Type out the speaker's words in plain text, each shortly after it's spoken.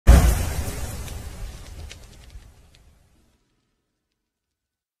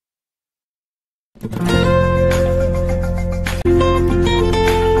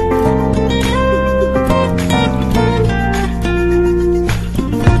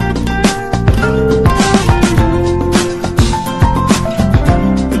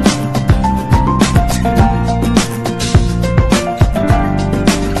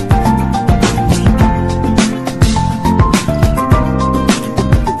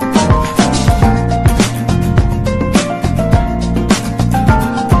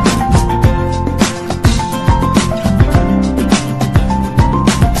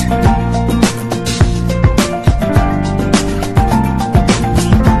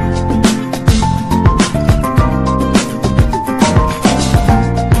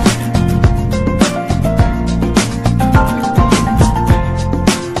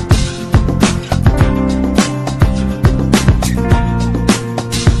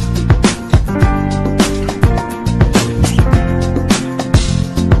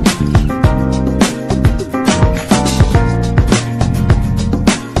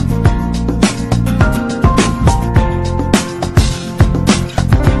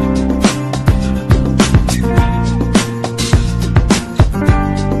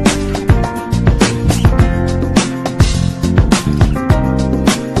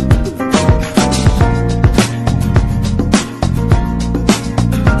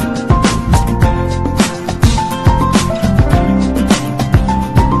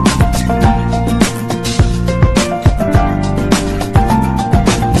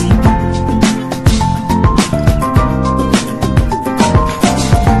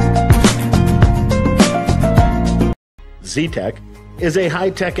Z-Tech is a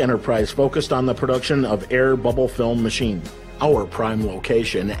high-tech enterprise focused on the production of air bubble film machines. Our prime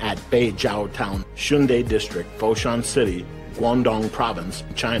location at Beijiao Town, Shunde District, Foshan City, Guangdong Province,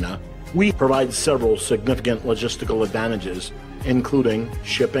 China, we provide several significant logistical advantages, including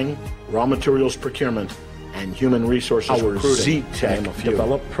shipping, raw materials procurement, and human resources recruiting. Our Z-Tech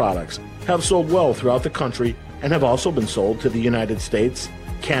developed products have sold well throughout the country and have also been sold to the United States,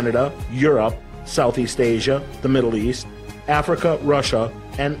 Canada, Europe, Southeast Asia, the Middle East, Africa, Russia,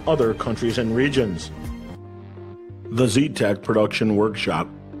 and other countries and regions. The Z-Tech production workshop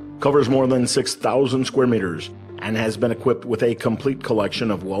covers more than 6,000 square meters and has been equipped with a complete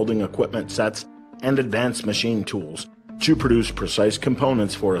collection of welding equipment sets and advanced machine tools to produce precise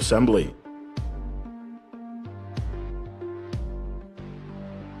components for assembly.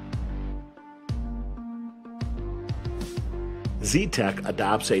 Z-Tech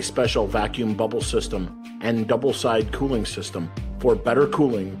adopts a special vacuum bubble system and double-side cooling system for better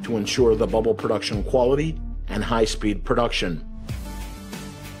cooling to ensure the bubble production quality and high-speed production.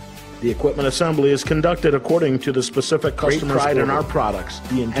 The equipment assembly is conducted according to the specific customer's pride in our products,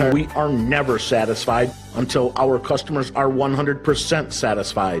 and we are never satisfied until our customers are 100%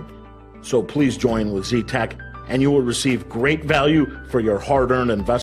 satisfied. So please join with Z-Tech, and you will receive great value for your hard-earned investment.